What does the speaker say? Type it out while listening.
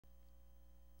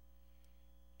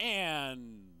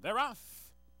And they're off.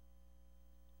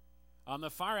 On the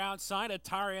far outside,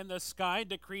 Atari in the sky.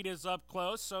 Decreed is up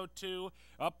close, so too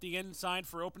up the inside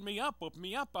for Open Me Up. Open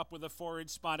Me Up with a forward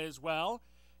spot as well.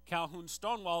 Calhoun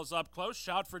Stonewall's up close.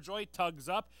 Shout for Joy tugs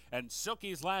up, and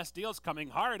Silky's Last Deal's coming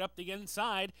hard up the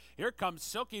inside. Here comes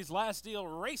Silky's Last Deal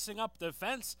racing up the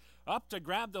fence, up to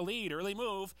grab the lead. Early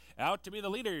move, out to be the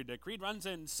leader. Decreed runs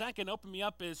in second. Open Me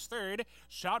Up is third.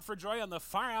 Shout for Joy on the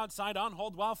far outside on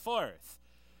hold while fourth.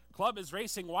 Club is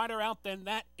racing wider out than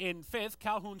that in fifth.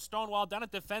 Calhoun Stonewall down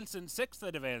at the fence in sixth,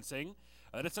 advancing.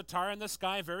 Then it's Atari in the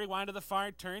sky, very wide of the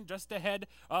far turn, just ahead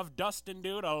of Dustin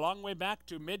Dude, a long way back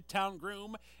to Midtown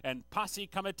Groom, and Posse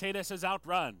Comitatus is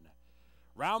outrun.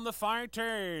 Round the far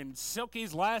turn,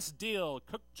 Silky's Last Deal.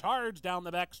 Cook charge down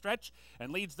the back stretch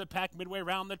and leads the pack midway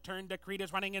round the turn. Decreed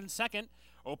is running in second.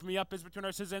 Open Me Up is between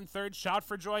horses in third. Shout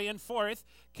for Joy in fourth.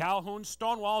 Calhoun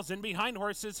Stonewall's in behind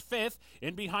horses fifth.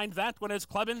 In behind that one is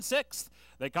Club in sixth.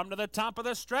 They come to the top of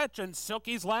the stretch, and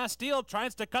Silky's Last Deal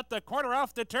tries to cut the corner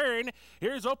off the turn.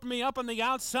 Here's Open Me Up on the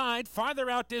outside. Farther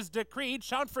out is Decreed.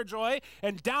 Shout for Joy.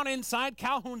 And down inside,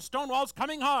 Calhoun Stonewall's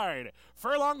coming hard.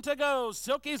 Furlong to go.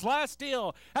 Silky's Last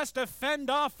Deal has to fend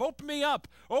off Open Me Up.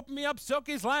 Open Me Up,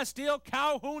 Silky's Last Deal.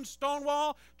 Calhoun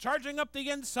Stonewall charging up the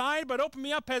inside, but Open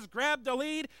Me Up has grabbed the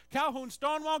lead. Calhoun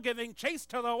Stonewall giving chase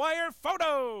to the wire.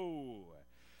 Photo!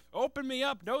 Open Me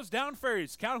Up, nose down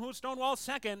first. Calhoun Stonewall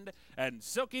second, and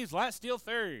Silky's Last Deal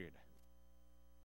third.